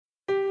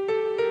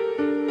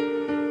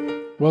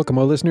Welcome,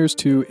 all listeners,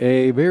 to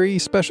a very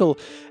special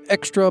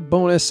extra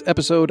bonus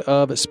episode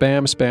of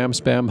Spam, Spam,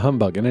 Spam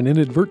Humbug, and an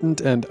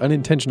inadvertent and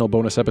unintentional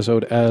bonus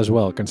episode as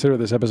well. Consider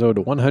this episode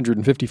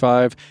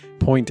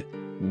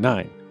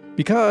 155.9.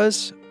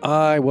 Because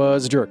I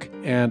was a jerk,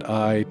 and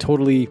I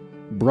totally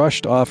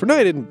brushed off, or no,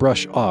 I didn't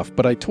brush off,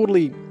 but I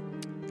totally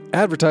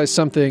advertised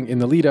something in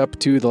the lead up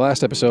to the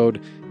last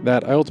episode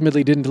that I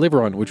ultimately didn't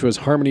deliver on, which was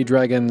Harmony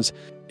Dragon's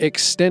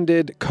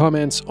extended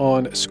comments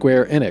on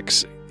Square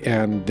Enix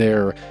and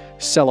their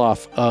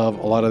sell-off of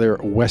a lot of their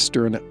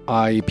Western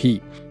IP.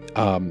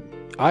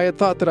 I had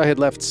thought that I had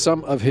left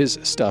some of his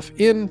stuff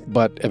in,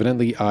 but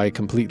evidently I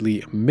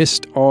completely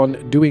missed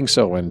on doing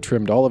so and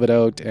trimmed all of it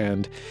out.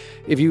 And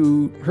if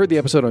you heard the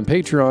episode on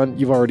Patreon,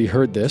 you've already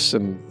heard this,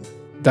 and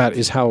that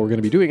is how we're going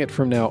to be doing it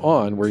from now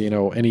on, where,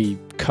 any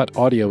cut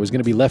audio is going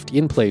to be left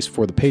in place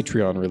for the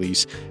Patreon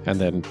release and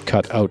then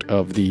cut out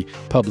of the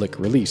public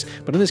release.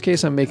 But in this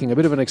case, I'm making a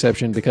bit of an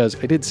exception because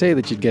I did say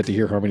that you'd get to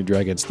hear Harmony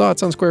Dragon's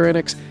thoughts on Square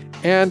Enix,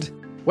 and,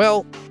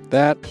 well,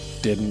 that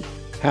didn't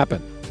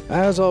happen.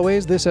 As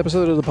always, this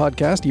episode of the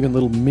podcast, even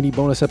little mini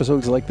bonus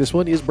episodes like this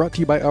one, is brought to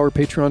you by our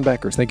Patreon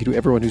backers. Thank you to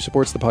everyone who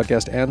supports the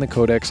podcast and the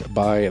Codex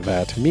by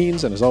that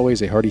means. And as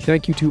always, a hearty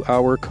thank you to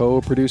our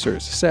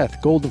co-producers,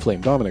 Seth,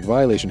 Goldenflame, Dominic,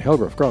 Violation,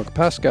 Helgrove, Gronk,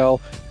 Pascal,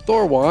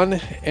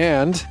 Thorwan,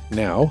 and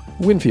now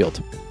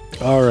Winfield.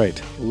 All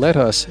right, let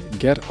us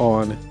get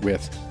on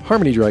with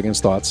Harmony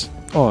Dragon's thoughts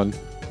on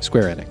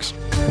Square Enix.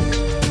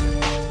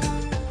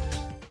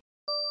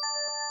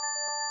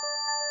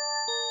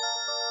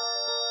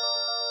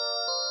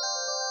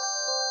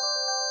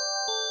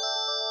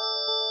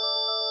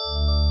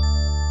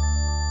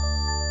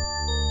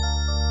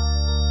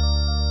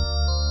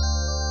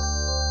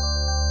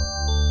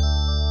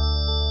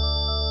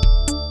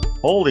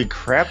 Holy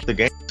crap, the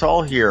game's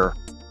all here.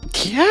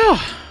 Yeah,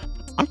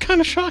 I'm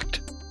kind of shocked.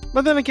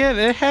 But then again,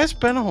 it has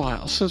been a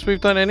while since we've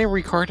done any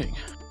recording.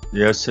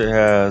 Yes, it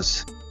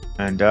has.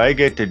 And I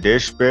get to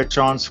dish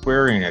bitch on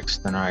Square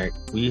Enix tonight.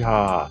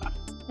 Weehaw.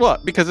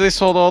 What, because they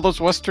sold all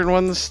those Western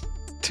ones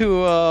to,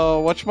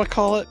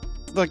 whatchamacallit?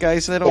 The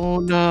guys that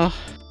own,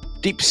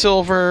 Deep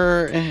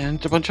Silver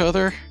and a bunch of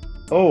other...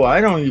 Oh,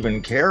 I don't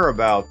even care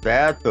about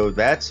that, though.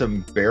 That's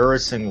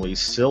embarrassingly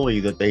silly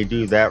that they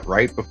do that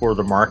right before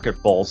the market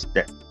falls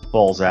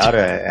out.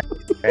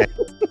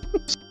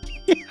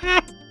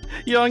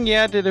 Young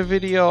did a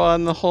video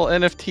on the whole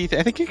NFT thing.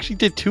 I think he actually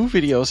did 2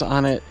 videos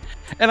on it.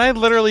 And I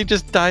literally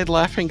just died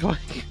laughing going,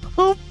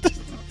 oh, it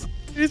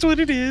is what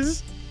it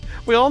is.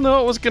 We all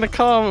know it was going to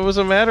come. It was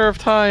a matter of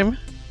time.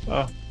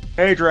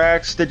 Hey,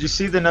 Drax, did you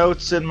see the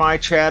notes in my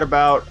chat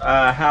about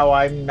how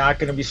I'm not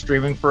going to be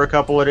streaming for a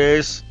couple of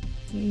days?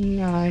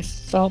 I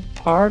saw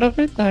part of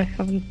it. I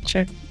haven't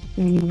checked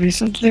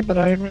recently, but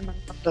I remember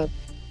that.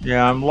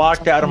 Yeah, I'm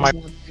locked out of my...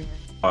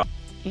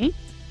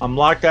 I'm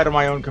locked out of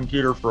my own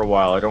computer for a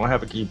while. I don't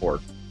have a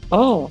keyboard.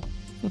 Oh.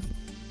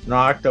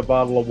 Knocked a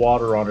bottle of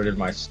water on it in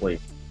my sleep.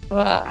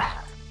 Well,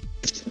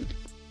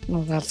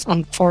 that's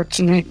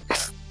unfortunate.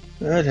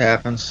 That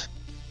happens.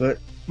 But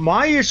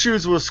my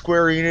issues with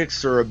Square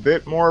Enix are a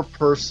bit more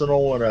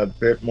personal and a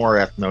bit more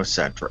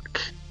ethnocentric.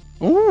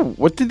 Ooh,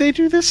 what did they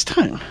do this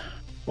time?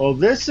 Well,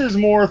 this is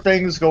more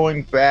things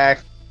going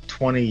back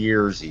 20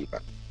 years even.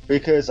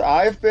 Because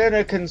I've been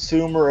a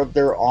consumer of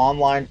their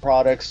online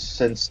products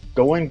since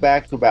going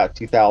back to about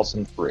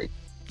 2003.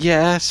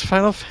 Yes,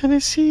 Final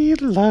Fantasy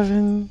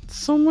XI.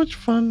 So much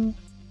fun.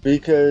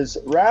 Because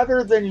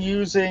rather than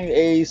using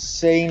a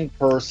sane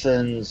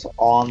person's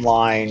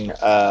online,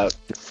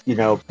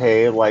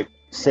 pay, like,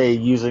 say,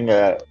 using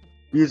a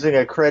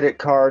credit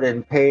card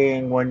and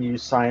paying when you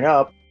sign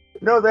up,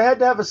 no, they had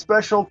to have a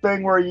special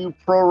thing where you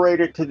prorate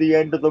it to the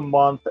end of the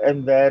month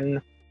and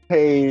then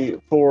pay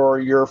for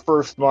your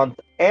first month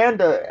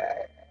and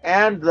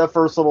the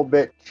first little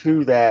bit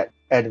to that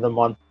end of the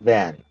month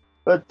then.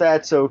 But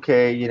that's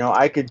okay,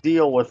 I could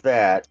deal with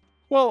that.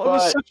 Well, it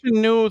was such a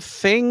new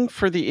thing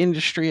for the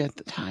industry at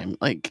the time.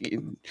 Like, a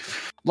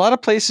lot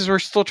of places were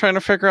still trying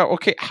to figure out,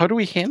 okay, how do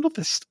we handle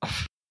this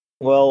stuff?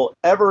 Well,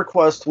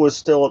 EverQuest was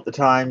still at the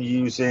time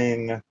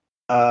using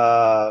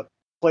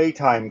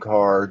Playtime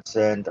cards,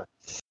 and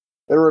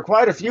there were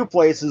quite a few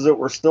places that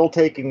were still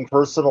taking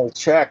personal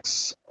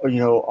checks,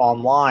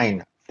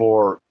 online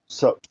for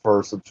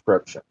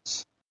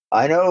subscriptions.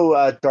 I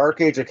know Dark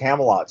Age of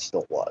Camelot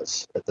still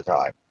was at the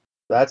time.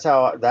 That's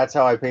how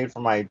I paid for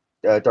my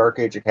Dark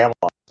Age of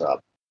Camelot sub.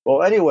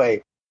 Well,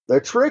 anyway,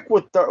 the trick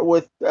with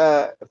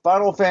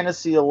Final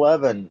Fantasy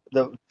XI,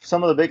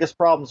 some of the biggest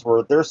problems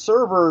were their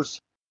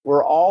servers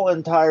were all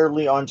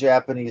entirely on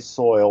Japanese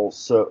soil.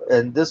 So,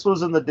 and this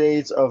was in the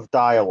days of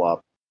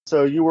dial-up.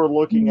 So you were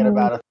looking at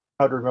about a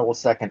 100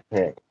 millisecond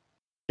ping,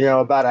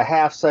 about a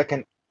half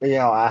second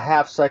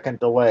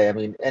delay. I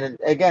mean, and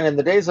again, in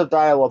the days of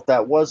dial-up,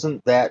 that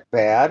wasn't that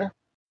bad,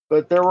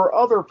 but there were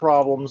other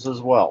problems as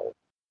well.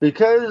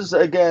 Because,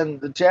 again,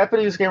 the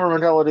Japanese gamer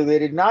mentality, they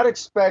did not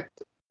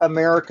expect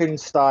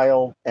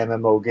American-style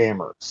MMO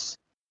gamers.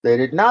 They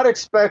did not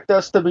expect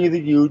us to be the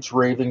huge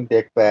raving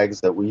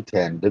dickbags that we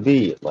tend to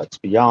be, let's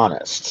be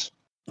honest.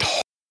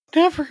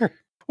 Never.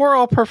 We're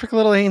all perfect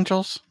little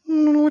angels. I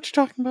don't know what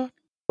you're talking about.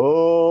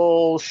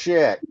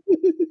 Bullshit.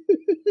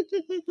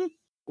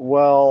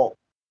 Well,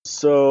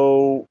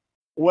 so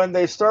when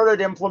they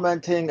started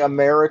implementing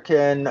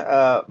American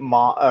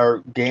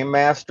game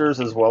masters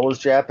as well as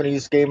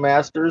Japanese game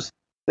masters,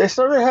 they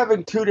started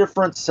having two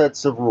different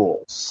sets of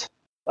rules.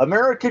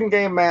 American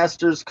game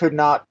masters could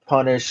not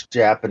punish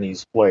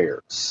Japanese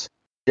players.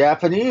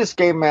 Japanese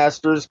game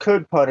masters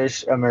could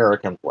punish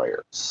American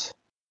players.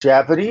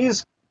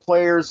 Japanese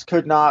players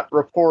could not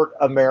report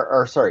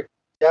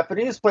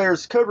Japanese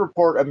players could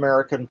report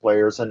American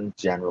players and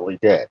generally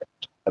did.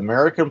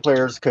 American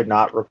players could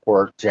not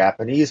report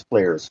Japanese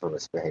players for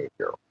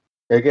misbehavior.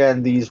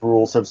 Again, these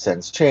rules have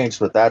since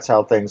changed, but that's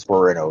how things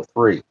were in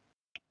 2003.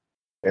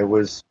 It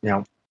was,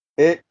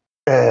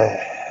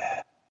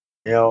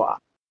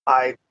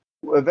 I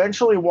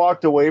eventually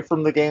walked away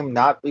from the game,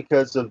 not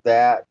because of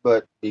that,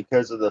 but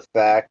because of the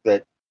fact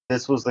that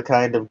this was the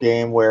kind of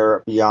game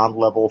where beyond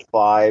level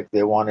 5,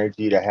 they wanted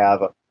you to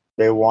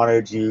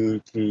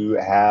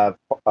have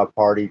a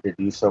party to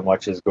do so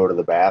much as go to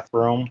the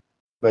bathroom.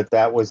 But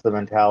that was the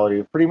mentality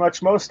of pretty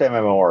much most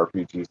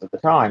MMORPGs at the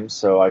time,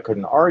 so I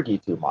couldn't argue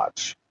too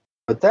much.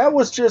 But that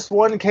was just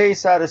one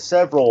case out of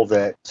several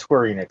that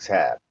Square Enix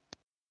had.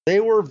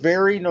 They were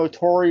very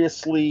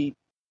notoriously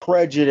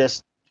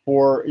prejudiced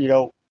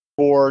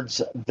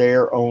towards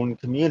their own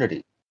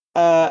community.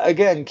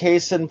 Again,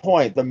 case in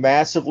point, the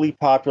massively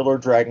popular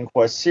Dragon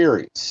Quest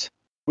series.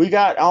 We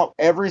got out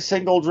every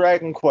single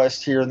Dragon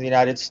Quest here in the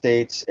United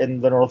States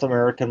in the North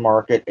American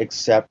market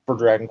except for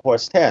Dragon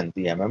Quest X,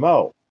 the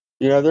MMO.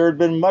 There had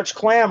been much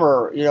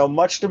clamor,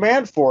 much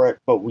demand for it,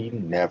 but we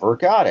never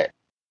got it.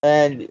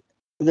 And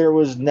there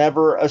was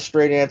never a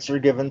straight answer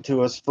given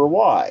to us for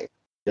why.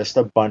 Just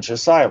a bunch of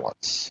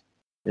silence.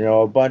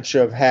 A bunch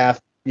of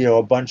half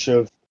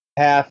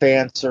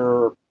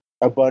answer,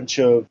 a bunch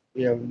of,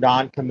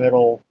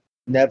 non-committal,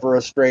 never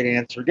a straight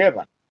answer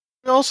given.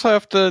 We also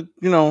have to,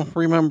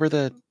 remember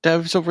that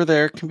devs over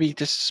there can be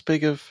just as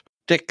big of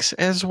dicks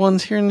as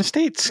ones here in the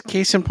States.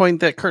 Case in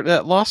point,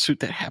 that lawsuit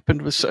that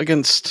happened was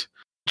against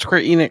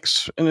Square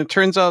Enix, and it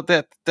turns out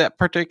that that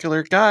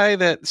particular guy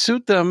that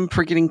sued them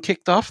for getting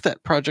kicked off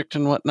that project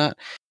and whatnot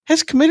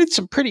has committed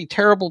some pretty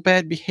terrible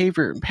bad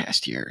behavior in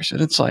past years. And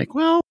it's like,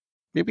 well,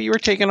 maybe you were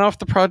taken off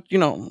the project.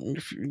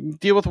 If you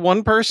deal with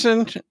one person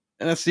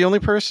and that's the only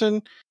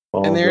person,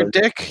 and they're a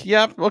dick,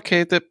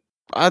 okay, the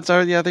odds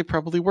are, they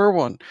probably were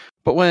one.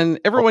 But when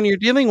everyone you're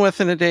dealing with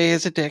in a day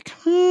is a dick,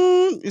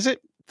 is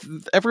it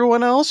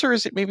everyone else or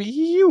is it maybe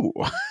you?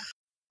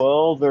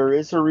 Well, there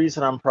is a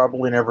reason I'm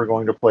probably never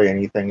going to play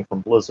anything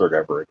from Blizzard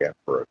ever again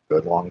for a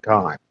good long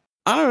time.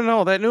 I don't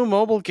know. That new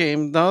mobile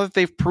game, now that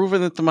they've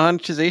proven that the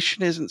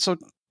monetization isn't so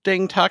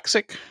dang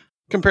toxic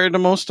compared to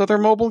most other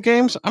mobile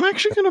games, I'm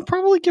actually going to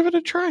probably give it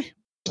a try.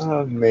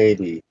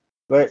 Maybe.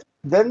 But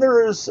then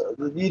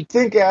you'd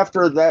think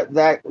after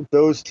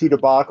those two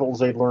debacles,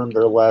 they'd learned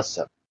their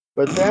lesson.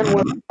 But then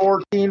when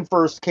 14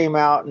 first came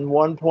out in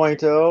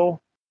 1.0,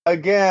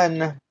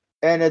 again...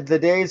 And at the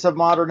days of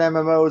modern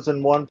MMOs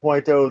in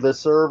 1.0, the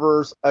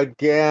servers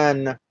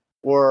again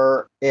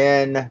were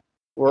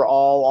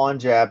all on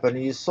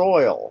Japanese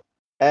soil.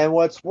 And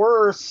what's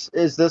worse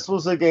is this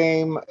was a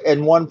game in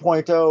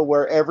 1.0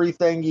 where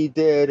everything you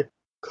did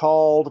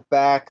called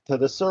back to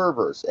the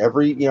servers.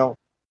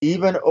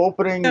 Even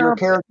opening your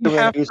character. You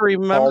have to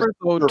remember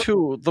though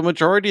too, the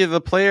majority of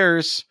the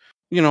players,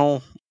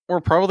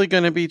 were probably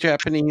going to be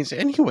Japanese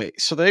anyway.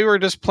 So they were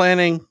just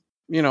planning,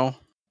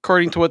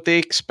 according to what they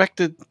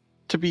expected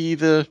to be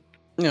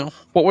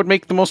what would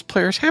make the most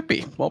players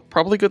happy. Well,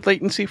 probably good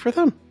latency for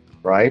them.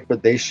 Right,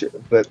 but they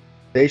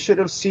should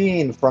have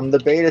seen from the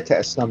beta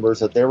test numbers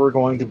that there were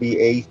going to be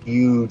a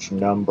huge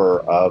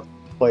number of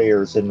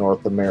players in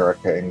North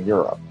America and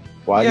Europe.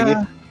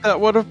 That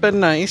would have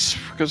been nice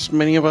because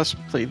many of us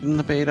played in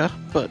the beta,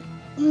 but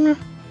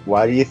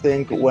why do you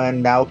think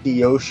when Naoki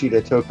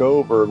Yoshida took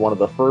over, one of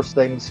the first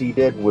things he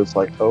did was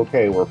like,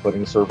 okay, we're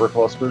putting server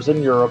clusters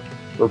in Europe,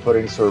 we're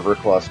putting server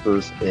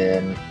clusters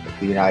in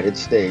the United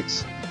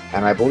States,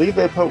 and I believe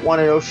they put one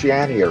in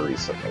Oceania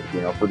recently,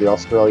 for the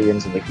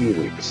Australians and the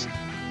Kiwis.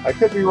 I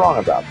could be wrong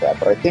about that,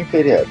 but I think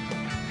they did.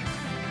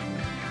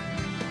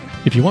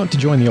 If you want to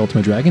join the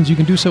Ultima Dragons, you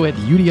can do so at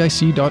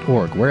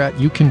udic.org, where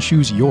you can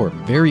choose your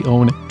very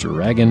own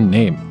dragon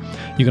name.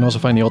 You can also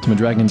find the Ultima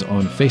Dragons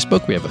on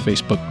Facebook. We have a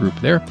Facebook group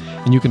there.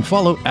 And you can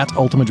follow at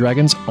Ultima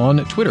Dragons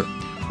on Twitter,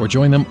 or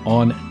join them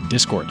on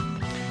Discord.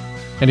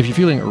 And if you're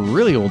feeling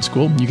really old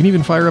school, you can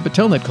even fire up a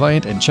Telnet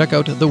client and check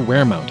out the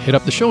Weremount. Hit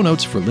up the show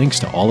notes for links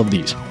to all of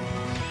these.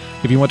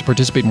 If you want to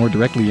participate more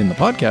directly in the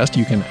podcast,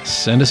 you can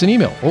send us an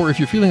email, or if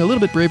you're feeling a little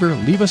bit braver,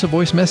 leave us a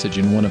voice message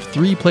in one of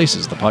 3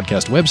 places: the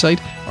podcast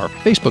website, our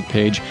Facebook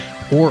page,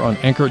 or on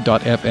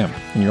anchor.fm.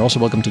 And you're also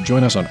welcome to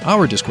join us on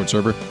our Discord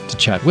server to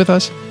chat with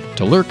us,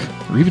 to lurk,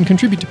 or even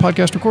contribute to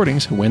podcast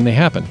recordings when they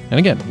happen. And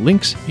again,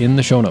 links in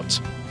the show notes.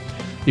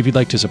 If you'd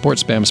like to support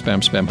Spam,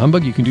 Spam, Spam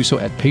Humbug, you can do so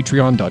at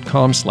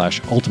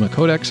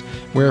patreon.com/ultimacodex,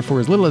 where for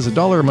as little as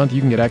 $1 a month,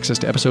 you can get access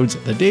to episodes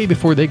the day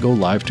before they go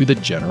live to the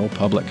general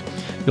public.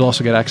 You'll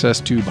also get access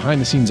to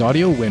behind-the-scenes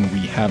audio when we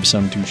have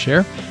some to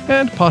share,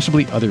 and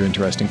possibly other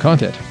interesting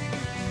content.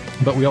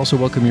 But we also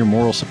welcome your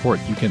moral support.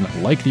 You can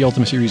like the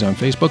Ultima series on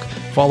Facebook,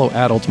 follow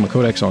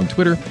 @UltimaCodex on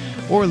Twitter,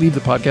 or leave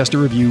the podcast a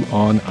review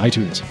on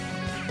iTunes.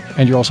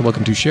 And you're also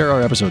welcome to share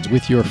our episodes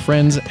with your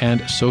friends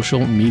and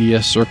social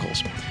media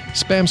circles.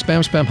 Spam,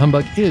 Spam, Spam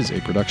Humbug is a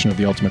production of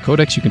the Ultima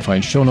Codex. You can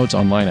find show notes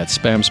online at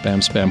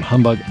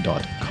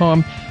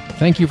spamspamspamhumbug.com.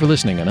 Thank you for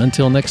listening, and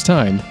until next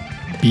time,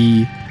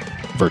 be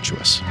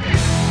virtuous.